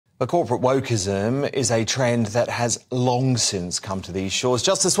But corporate wokeism is a trend that has long since come to these shores.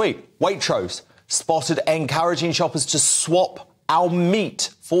 Just this week, Waitrose spotted encouraging shoppers to swap our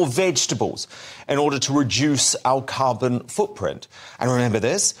meat for vegetables in order to reduce our carbon footprint. And remember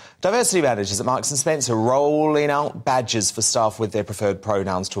this, diversity managers at Marks & Spencer rolling out badges for staff with their preferred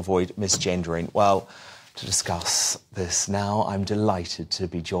pronouns to avoid misgendering. Well, to discuss this now, I'm delighted to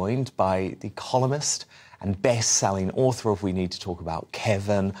be joined by the columnist and best-selling author of We Need to Talk About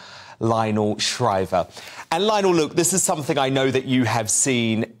Kevin, Lionel Shriver. And Lionel, look, this is something I know that you have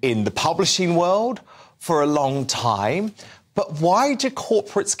seen in the publishing world for a long time. But why do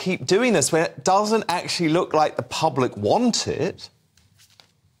corporates keep doing this when it doesn't actually look like the public want it?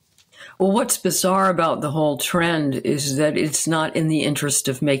 Well, what's bizarre about the whole trend is that it's not in the interest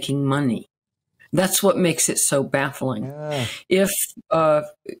of making money. That's what makes it so baffling. Yeah. If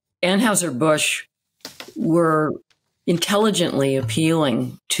Anheuser-Busch were intelligently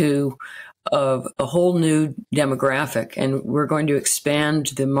appealing to a whole new demographic and we're going to expand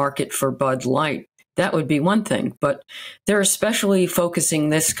the market for Bud Light, that would be one thing. But they're especially focusing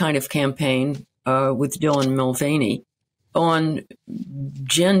this kind of campaign with Dylan Mulvaney on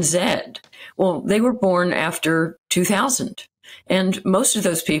Gen Z. Well, they were born after 2000. And most of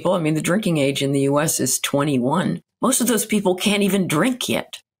those people, I mean, the drinking age in the U.S. is 21. Most of those people can't even drink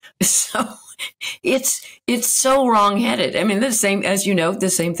yet. So it's so wrong-headed. I mean, the same, as you know, the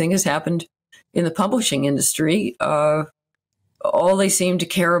same thing has happened in the publishing industry. All they seem to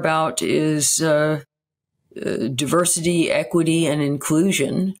care about is diversity, equity, and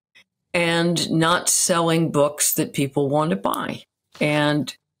inclusion, and not selling books that people want to buy.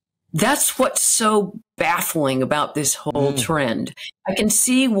 And that's what's so baffling about this whole trend. I can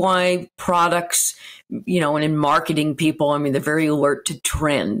see why products, you know, and in marketing people, I mean, they're very alert to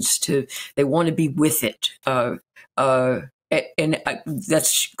trends, they want to be with it. And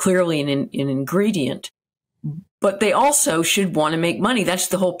that's clearly an ingredient. But they also should want to make money. That's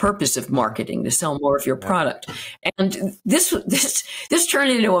the whole purpose of marketing, to sell more of your product. And this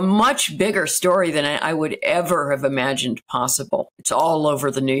turned into a much bigger story than I would ever have imagined possible. It's all over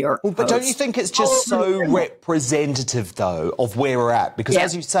the New York Post. But don't you think it's just so representative, though, of where we're at? Because,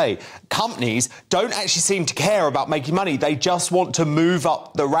 as you say, companies don't actually seem to care about making money. They just want to move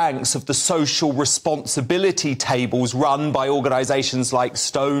up the ranks of the social responsibility tables run by organisations like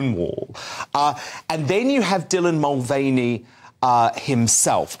Stonewall. And then you have Dylan Mulvaney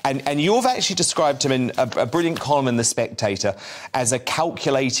himself. And you've actually described him in a brilliant column in The Spectator as a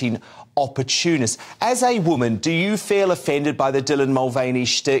calculating opportunist. As a woman, do you feel offended by the Dylan Mulvaney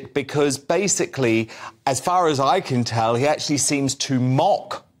shtick? Because basically, as far as I can tell, he actually seems to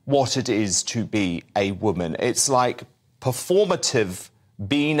mock what it is to be a woman. It's like performative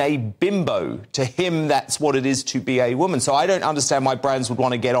being a bimbo. To him, that's what it is to be a woman. So I don't understand why brands would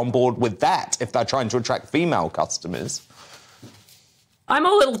want to get on board with that if they're trying to attract female customers. I'm a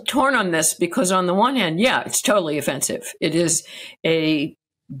little torn on this because on the one hand, yeah, it's totally offensive. It is a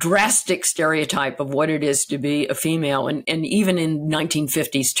drastic stereotype of what it is to be a female. And even in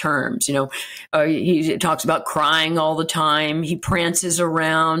 1950s terms, you know, he talks about crying all the time. He prances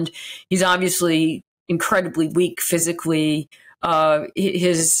around. He's obviously incredibly weak physically. The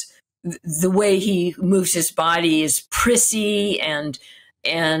way he moves his body is prissy and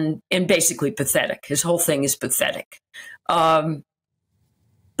basically pathetic. His whole thing is pathetic. But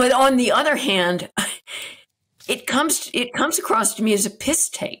on the other hand, it comes across to me as a piss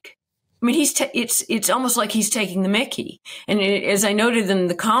take. I mean, it's almost like he's taking the mickey. And as I noted in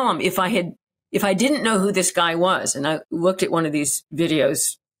the column, if I didn't know who this guy was and I looked at one of these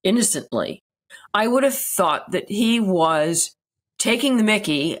videos innocently, I would have thought that he was taking the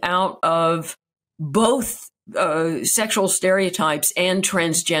mickey out of both sexual stereotypes and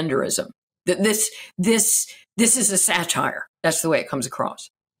transgenderism. That this is a satire. That's the way it comes across.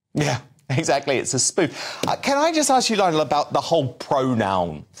 Yeah, exactly. It's a spoof. Can I just ask you, Lionel, about the whole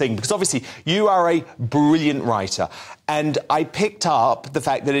pronoun thing? Because obviously you are a brilliant writer. And I picked up the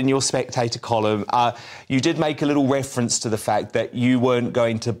fact that in your Spectator column, you did make a little reference to the fact that you weren't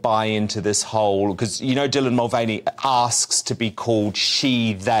going to buy into this whole... Because, you know, Dylan Mulvaney asks to be called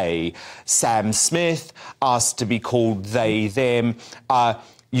she, they. Sam Smith asks to be called they, them.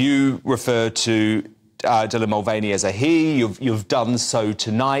 You refer to Dylan Mulvaney as a he. You've done so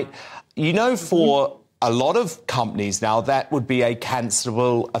tonight. You know, for a lot of companies now, that would be a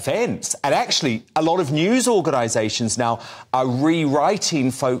cancelable offence. And actually, a lot of news organisations now are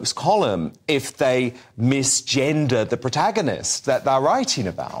rewriting folks' column if they misgender the protagonist that they're writing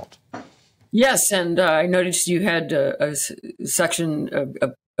about. Yes, and I noticed you had a section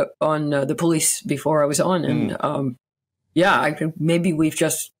on the police before I was on. And yeah, maybe we've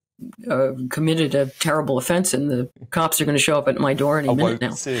just committed a terrible offense, and the cops are going to show up at my door any minute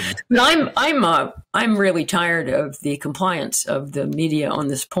now. But I'm really tired of the compliance of the media on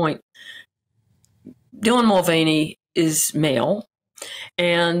this point. Dylan Mulvaney is male,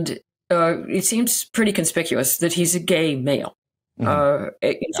 and it seems pretty conspicuous that he's a gay male.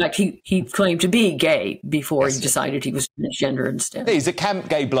 In fact, he claimed to be gay before he decided he was transgender instead. He's a camp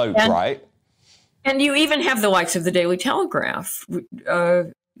gay bloke, right? And you even have the likes of the Daily Telegraph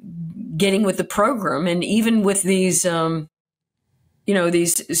getting with the program, and even with these,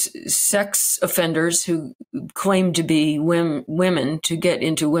 these sex offenders who claim to be women to get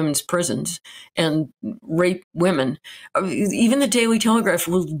into women's prisons and rape women. Even the Daily Telegraph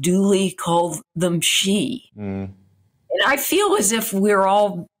will duly call them she. And I feel as if we're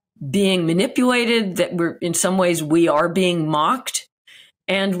all being manipulated, that in some ways we are being mocked,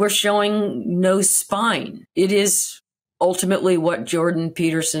 and we're showing no spine. It is ultimately what Jordan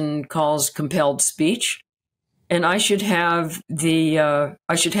Peterson calls compelled speech. And I should have the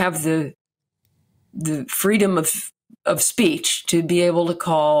freedom of speech to be able to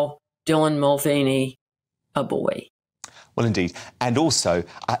call Dylan Mulvaney a boy. Well, indeed. And also,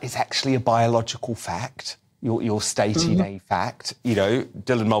 it's actually a biological fact. You're stating a fact.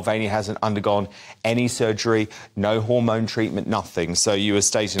 Dylan Mulvaney hasn't undergone any surgery, no hormone treatment, nothing. So you are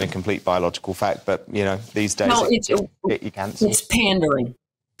stating a complete biological fact. But, these days, you can't. It's pandering.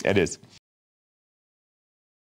 It is.